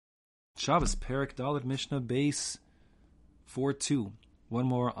Shabbos, Perek Dalet Mishnah Base 4.2. One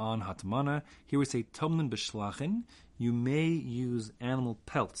more on Hatmana. Here we say Tomlin b'shlachin. You may use animal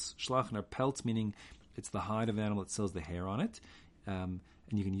pelts. Shlachin are pelts, meaning it's the hide of the animal that still has the hair on it. And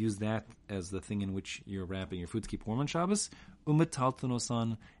you can use that as the thing in which you're wrapping your food to keep warm on Shabbos.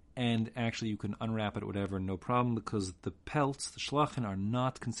 Umetaltanosan, and actually you can unwrap it, whatever, no problem, because the pelts, the shlachin, are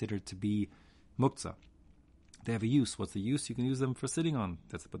not considered to be muktzah. They have a use. What's the use? You can use them for sitting on.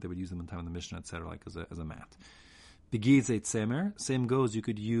 That's what they would use them in time in the Mishnah, etc., like as a mat. Begid zeit tzemer. Same goes. You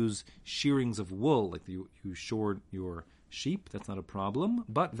could use shearings of wool, like you shore your sheep. That's not a problem.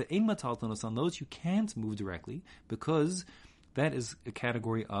 But the ein mataltanos, on those you can't move directly because that is a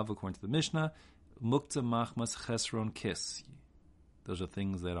category of, according to the Mishnah, muktzah machmas chesron kis. Those are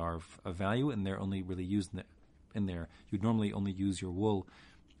things that are of value, and they're only really used in there. You'd normally only use your wool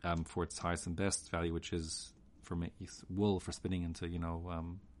for its highest and best value, which is wool for spinning into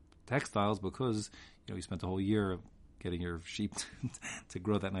textiles, because you spent a whole year getting your sheep to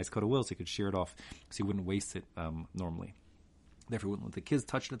grow that nice coat of wool, so you could shear it off, so you wouldn't waste it normally. Therefore, you wouldn't let the kids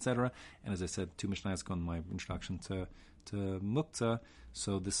touch it, etc. And as I said 2 Mishnahs ago in my introduction to muktzah,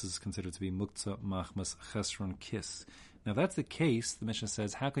 so this is considered to be muktzah machmas chesron kis. Now, if that's the case, the Mishnah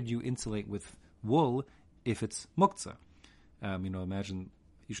says, how could you insulate with wool if it's muktzah? Imagine,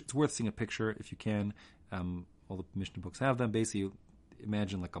 it's worth seeing a picture if you can. All the Mishnah books have them. Basically, you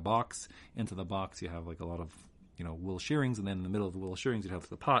imagine like a box. Into the box, you have like a lot of wool shearings, and then in the middle of the wool shearings, you'd have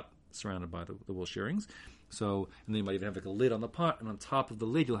the pot surrounded by the wool shearings. So, and then you might even have like a lid on the pot, and on top of the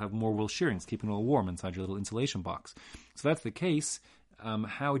lid, you'll have more wool shearings, keeping it all warm inside your little insulation box. So, if that's the case,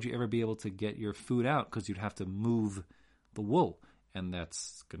 how would you ever be able to get your food out? Because you'd have to move the wool, and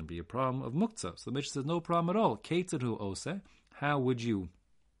that's going to be a problem of muktzah. So the Mishnah says, no problem at all. Keitzaru ose. How would you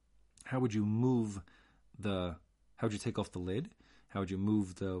move how would you take off the lid? How would you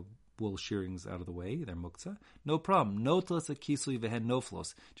move the wool shearings out of the way? They're muktzah. No problem. No tlas kisui vehen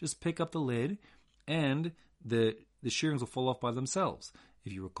noflos. Just pick up the lid, and the shearings will fall off by themselves.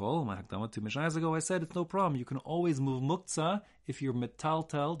 If you recall, my Hakdama 2 Mishnahs ago, I said it's no problem. You can always move muktzah if you're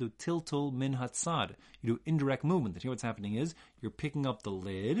metaltel, do tiltul min hatzad. You do indirect movement. And here what's happening is you're picking up the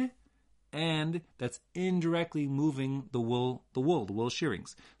lid, and that's indirectly moving the wool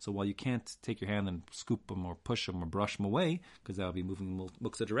shearings. So while you can't take your hand and scoop them or push them or brush them away, because that would be moving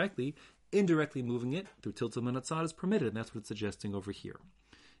muktzah directly, indirectly moving it through tiltul min hatzad is permitted, and that's what it's suggesting over here.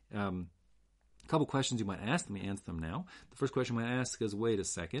 A couple questions you might ask. Let me answer them now. The first question you might ask is, wait a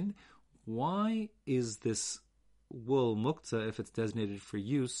second, why is this wool muktzah if it's designated for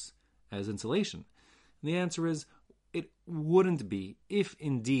use as insulation? And the answer is, it wouldn't be if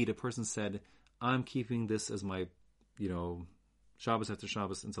indeed a person said, I'm keeping this as my, Shabbos after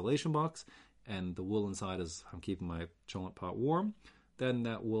Shabbos insulation box, and the wool inside is, I'm keeping my cholent pot warm. Then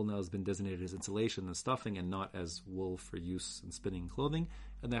that wool now has been designated as insulation and stuffing, and not as wool for use in spinning clothing.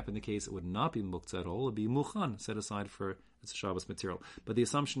 And that being the case, it would not be muktzah at all. It would be muchan, set aside for its Shabbos material. But the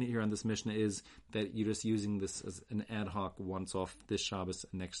assumption here on this Mishnah is that you're just using this as an ad hoc once off this Shabbos,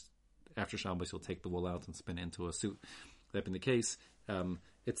 and after Shabbos you'll take the wool out and spin it into a suit. That being the case,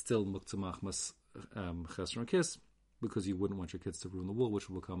 it's still muktzah machmas chesron kis, because you wouldn't want your kids to ruin the wool, which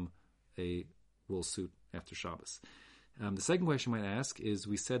will become a wool suit after Shabbos. The second question you might ask is,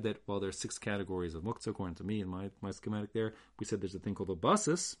 we said that while there are 6 categories of muktzah, according to me and my schematic there, we said there's a thing called a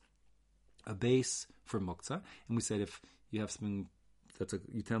basis, a base for muktzah, and we said if you have something that's a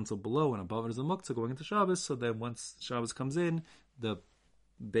utensil below and above it is a muktzah going into Shabbos, so then once Shabbos comes in, the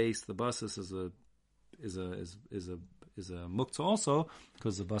base, the basis is a muktzah also,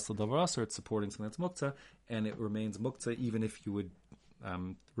 because the basal davar aser, it's supporting something that's muktzah, and it remains muktzah even if you would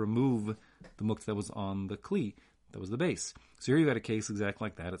remove the muktzah that was on the kli. That was the base. So here you got a case exactly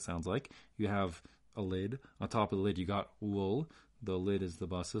like that, it sounds like. You have a lid. On top of the lid, you got wool. The lid is the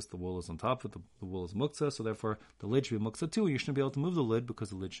basis. The wool is on top of it. The wool is muktzah. So therefore, the lid should be muktzah too. You shouldn't be able to move the lid because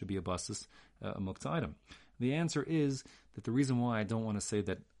the lid should be a basis, a muktzah item. The answer is that the reason why I don't want to say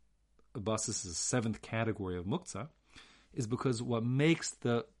that a basis is a 7th category of muktzah is because what makes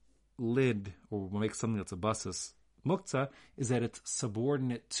the lid, or what makes something that's a basis muktzah, is that it's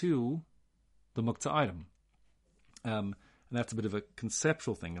subordinate to the muktzah item. And that's a bit of a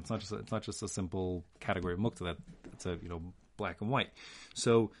conceptual thing. It's not just a simple category of muktzah. That it's a black and white.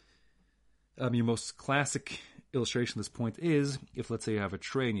 So your most classic illustration of this point is, if let's say you have a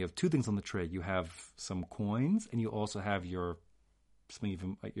tray and you have 2 things on the tray. You have some coins, and you also have your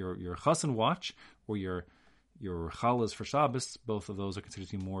chassan watch or your challahs for Shabbos. Both of those are considered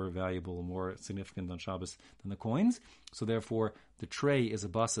to be more valuable, more significant on Shabbos than the coins. So therefore, the tray is a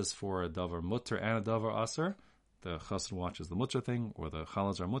basis for a davar mutter and a davar aser. the chassan watch is the mutter thing, or the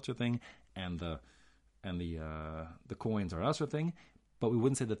chalas are a mutter thing, and the coins are asr thing. But we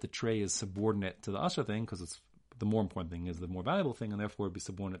wouldn't say that the tray is subordinate to the asr thing, because it's the more important thing is the more valuable thing, and therefore would be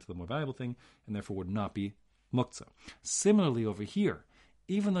subordinate to the more valuable thing, and therefore would not be muktzah. Similarly, over here,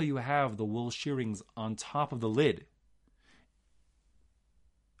 even though you have the wool shearings on top of the lid,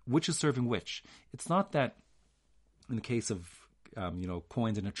 which is serving which? It's not that in the case of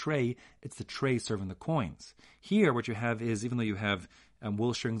coins in a tray, it's the tray serving the coins. Here, what you have is, even though you have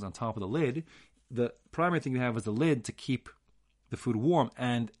wool shearings on top of the lid, the primary thing you have is the lid to keep the food warm,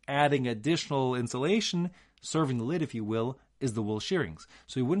 and adding additional insulation, serving the lid, if you will, is the wool shearings.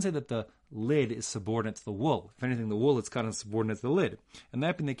 So you wouldn't say that the lid is subordinate to the wool. If anything, the wool is kind of subordinate to the lid. And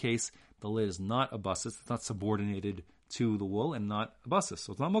that being the case, the lid is not a basis. It's not subordinated to the wool and not a basis.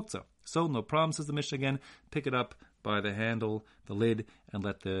 So it's not muktzah. So no problem, says the Mishnah again. Pick it up by the handle, the lid, and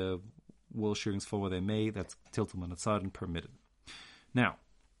let the wool shearings fall where they may. That's tiltum and atzad and permitted. Now,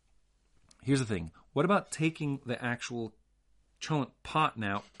 here's the thing. What about taking the actual cholent pot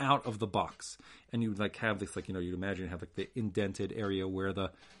now out of the box? And you have this, you'd imagine you have the indented area where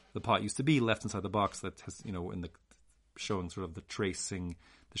the pot used to be left inside the box that has, in the showing sort of the tracing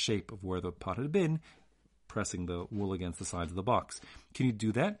the shape of where the pot had been, pressing the wool against the sides of the box. Can you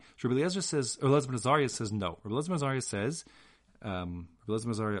do that? So Rabbi Eliezer says, or Rabbi Eliezer says no. Rabbi Eliezer says, Rabbi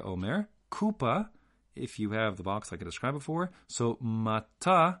Eliezer Omer, kupa, if you have the box like I described before, so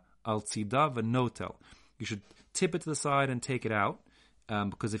mata al tzida v'notel. You should tip it to the side and take it out,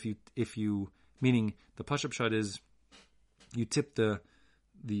 because if you meaning the push-up shot is you tip the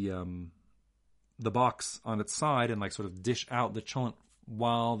box on its side and sort of dish out the cholent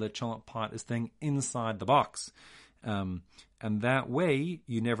while the cholent pot is staying inside the box, and that way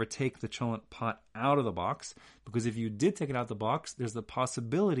you never take the cholent pot out of the box, because if you did take it out of the box, there's the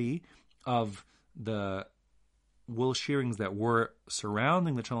possibility of the wool shearings that were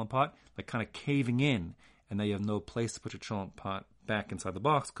surrounding the cholent pot kind of caving in, and now you have no place to put your cholent pot back inside the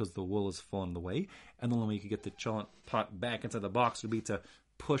box because the wool is fallen in the way. And the only way you could get the cholent pot back inside the box would be to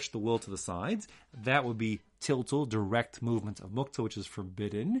push the wool to the sides. That would be tiltul, direct movement of muktzah, which is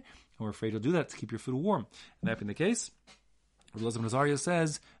forbidden. And we're afraid you'll do that to keep your food warm. And that being the case, Rabbi Eliezer ben Azariah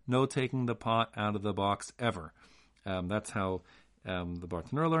says, no taking the pot out of the box ever. That's how the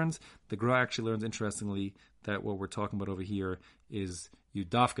Bartanur learns. The Gra actually learns, interestingly, that what we're talking about over here is you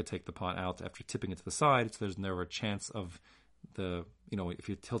dafka take the pot out after tipping it to the side, so there's never a chance of if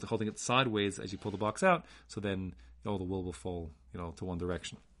you're holding it sideways as you pull the box out, so then the wool will fall, to one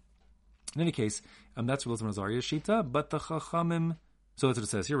direction. In any case, that's Rabbi Eliezer ben Azariah's shita, but the Chachamim, so that's what it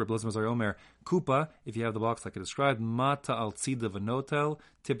says here, Rabbi Eliezer ben Azariah Omer, kupa, if you have the box like I described, mata al tzida v'notel,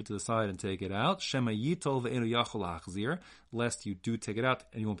 tip it to the side and take it out, shema yitol ve'enu yachol hachzir, lest you do take it out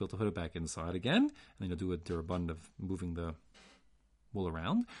and you won't be able to put it back inside again, and then you'll do a derabund of moving the wool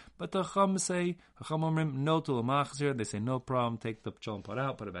around. But the Chacham say, no to l'machzir, they say no problem, take the cholent pot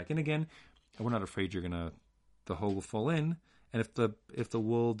out, put it back in again, and we're not afraid the hole will fall in. And if the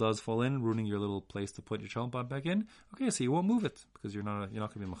wool does fall in, ruining your little place to put your cholent pot back in, okay, so you won't move it because you're not going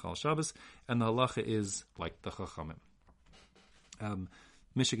to be machal Shabbos, and the halacha is like the Chachamim.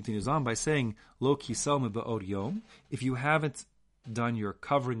 Mishnah continues on by saying, lo kisal me'ba'od yom, if you haven't done your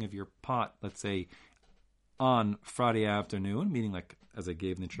covering of your pot, let's say on Friday afternoon, meaning as I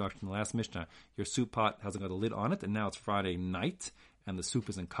gave in the introduction in the last Mishnah, your soup pot hasn't got a lid on it, and now it's Friday night, and the soup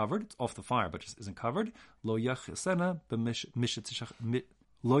isn't covered, it's off the fire, but just isn't covered, lo yachasenu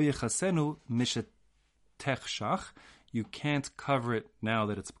mishetechshach, you can't cover it now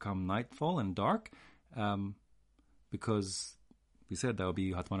that it's become nightfall and dark, because we said that would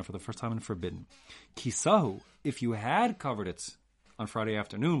be hatmana for the first time and forbidden. Kisahu, if you had covered it on Friday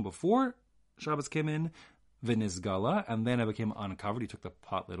afternoon before Shabbos came in, v'nizgala, and then it became uncovered, you took the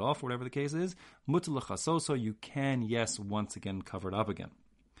pot lid off, whatever the case is, mutar l'chasoso, you can, yes, once again cover it up again.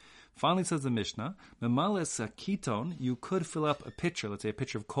 Finally, says the Mishnah, memales akiton, you could fill up a pitcher, let's say a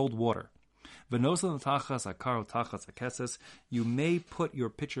pitcher of cold water. V'nosel tachas akaro tachas akeses, you may put your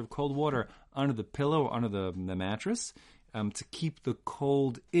pitcher of cold water under the pillow or under the mattress to keep the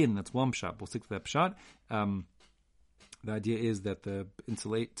cold in. That's one pshat. We'll stick to that pshat. The idea is that to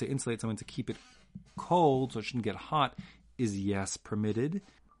insulate something to keep it cold so it shouldn't get hot is yes permitted,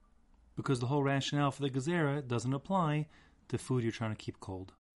 because the whole rationale for the gezerah doesn't apply to food you're trying to keep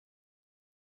cold.